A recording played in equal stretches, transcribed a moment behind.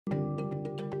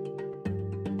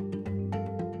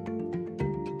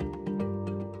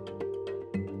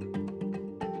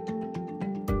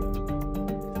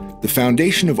The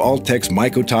foundation of Alltech's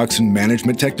mycotoxin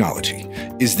management technology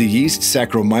is the yeast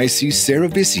Saccharomyces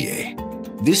cerevisiae.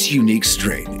 This unique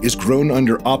strain is grown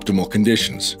under optimal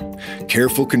conditions.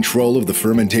 Careful control of the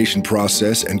fermentation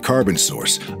process and carbon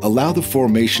source allow the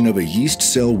formation of a yeast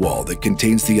cell wall that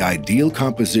contains the ideal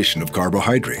composition of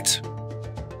carbohydrates.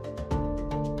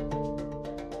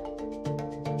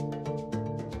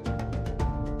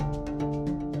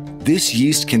 This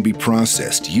yeast can be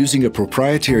processed using a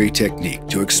proprietary technique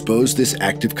to expose this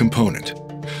active component.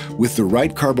 With the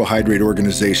right carbohydrate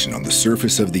organization on the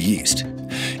surface of the yeast,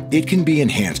 it can be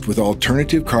enhanced with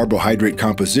alternative carbohydrate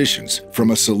compositions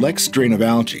from a select strain of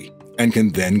algae and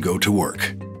can then go to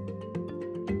work.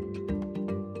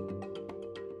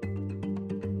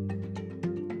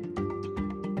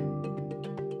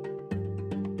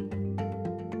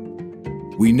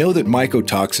 We know that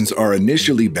mycotoxins are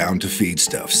initially bound to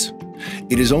feedstuffs.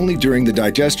 It is only during the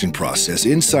digestion process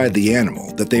inside the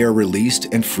animal that they are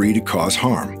released and free to cause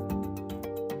harm.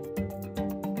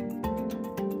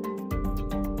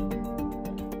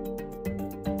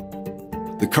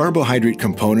 The carbohydrate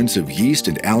components of yeast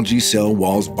and algae cell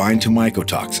walls bind to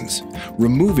mycotoxins,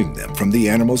 removing them from the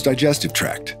animal's digestive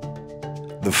tract.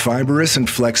 The fibrous and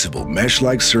flexible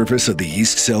mesh-like surface of the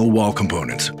yeast cell wall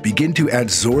components begin to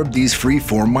adsorb these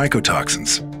free-form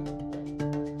mycotoxins.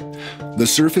 The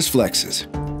surface flexes,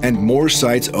 and more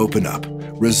sites open up,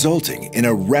 resulting in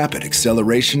a rapid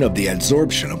acceleration of the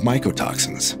adsorption of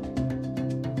mycotoxins.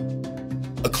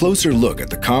 A closer look at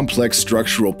the complex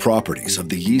structural properties of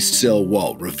the yeast cell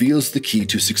wall reveals the key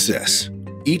to success.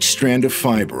 Each strand of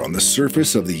fiber on the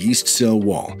surface of the yeast cell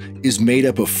wall is made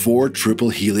up of 4 triple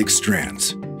helix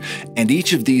strands, and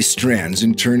each of these strands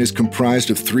in turn is comprised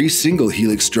of 3 single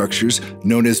helix structures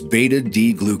known as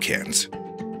beta-D-glucans.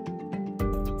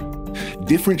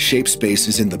 Different shape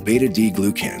spaces in the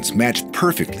beta-D-glucans match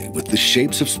perfectly with the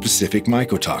shapes of specific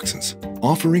mycotoxins,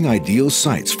 offering ideal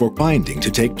sites for binding to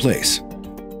take place.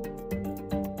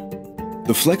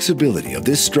 The flexibility of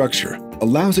this structure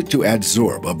allows it to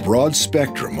adsorb a broad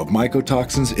spectrum of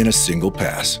mycotoxins in a single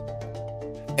pass.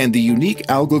 And the unique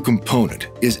algal component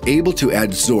is able to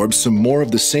adsorb some more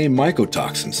of the same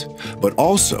mycotoxins, but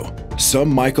also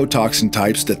some mycotoxin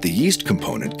types that the yeast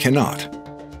component cannot.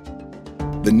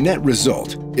 The net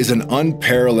result is an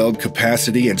unparalleled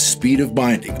capacity and speed of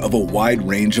binding of a wide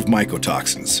range of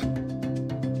mycotoxins.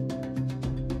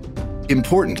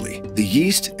 Importantly, the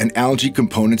yeast and algae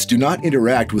components do not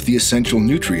interact with the essential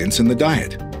nutrients in the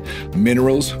diet.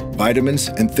 Minerals, vitamins,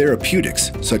 and therapeutics,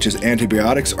 such as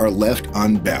antibiotics, are left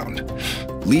unbound,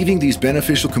 leaving these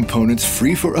beneficial components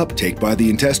free for uptake by the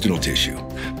intestinal tissue,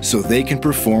 so they can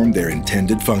perform their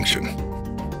intended function.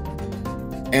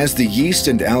 As the yeast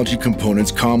and algae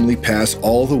components calmly pass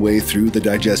all the way through the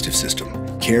digestive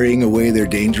system, carrying away their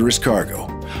dangerous cargo,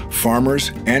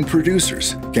 farmers and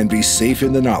producers can be safe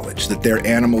in the knowledge that their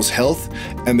animals' health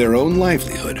and their own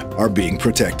livelihood are being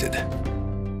protected.